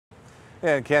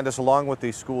And Candace, along with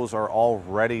these schools are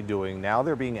already doing now,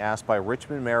 they're being asked by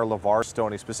Richmond Mayor LeVar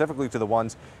Stoney, specifically to the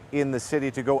ones in the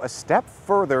city, to go a step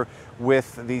further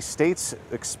with the state's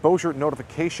exposure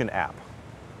notification app.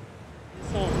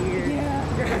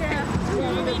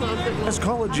 As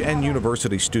college and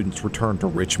university students return to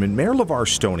Richmond, Mayor LeVar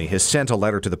Stoney has sent a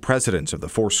letter to the presidents of the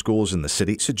 4 schools in the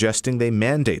city suggesting they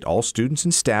mandate all students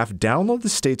and staff download the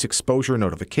state's exposure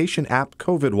notification app,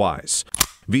 COVIDWISE.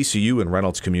 VCU and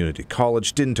Reynolds Community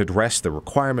College didn't address the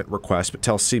requirement request, but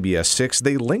tell CBS 6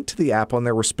 they linked to the app on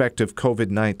their respective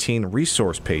COVID-19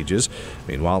 resource pages.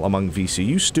 Meanwhile, among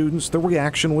VCU students, the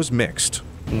reaction was mixed.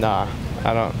 Nah,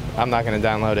 I'm not going to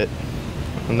download it.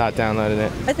 I'm not downloading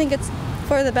it. I think it's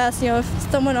for the best. If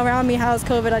someone around me has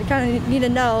COVID, I kind of need to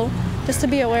know, just to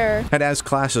be aware. And as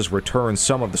classes return,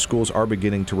 some of the schools are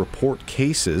beginning to report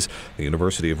cases. The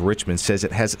University of Richmond says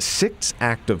it has 6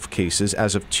 active cases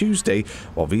as of Tuesday,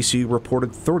 while VCU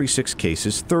reported 36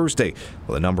 cases Thursday.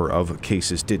 While the number of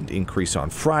cases didn't increase on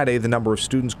Friday, the number of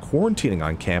students quarantining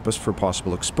on campus for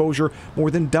possible exposure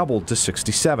more than doubled to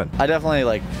 67. I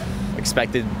definitely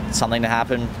expected something to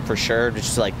happen for sure. It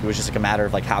was just a matter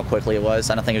of how quickly it was.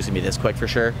 I don't think it was gonna be this quick for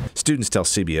sure. Students tell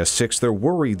CBS 6 they're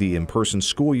worried the in-person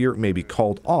school year may be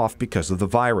called off because of the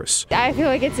virus. I feel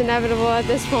like it's inevitable at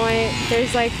this point. There's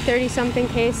 30-something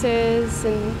cases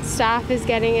and staff is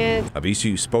getting it. A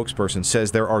VCU spokesperson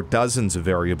says there are dozens of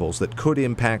variables that could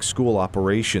impact school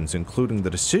operations, including the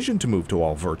decision to move to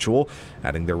all virtual,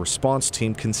 adding their response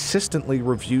team consistently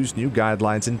reviews new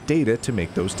guidelines and data to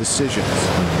make those decisions.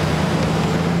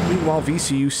 Meanwhile,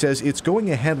 VCU says it's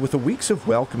going ahead with a Weeks of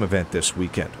Welcome event this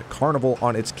weekend, a carnival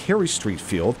on its Carey Street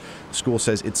field. The school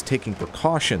says it's taking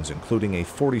precautions, including a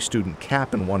 40-student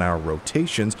cap and 1-hour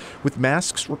rotations, with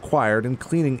masks required and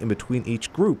cleaning in between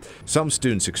each group. Some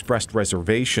students expressed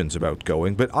reservations about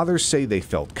going, but others say they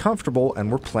felt comfortable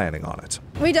and were planning on it.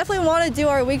 We definitely want to do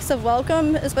our Weeks of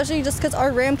Welcome, especially just because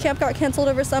our RAM camp got canceled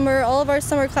over summer. All of our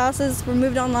summer classes were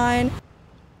moved online.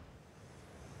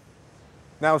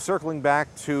 Now, circling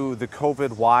back to the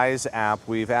COVIDWISE app,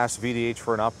 we've asked VDH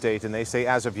for an update, and they say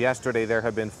as of yesterday there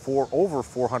have been over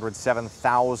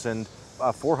 407,000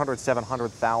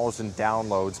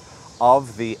 downloads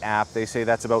of the app. They say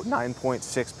that's about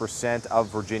 9.6% of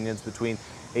Virginians between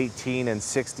 18 and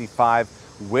 65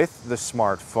 with the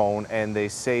smartphone, and they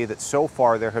say that so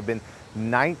far there have been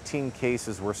 19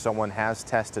 cases where someone has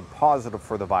tested positive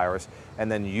for the virus and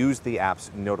then used the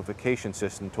app's notification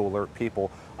system to alert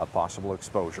people of possible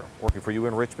exposure. Working for you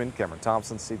in Richmond, Cameron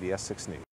Thompson, CBS 6 News.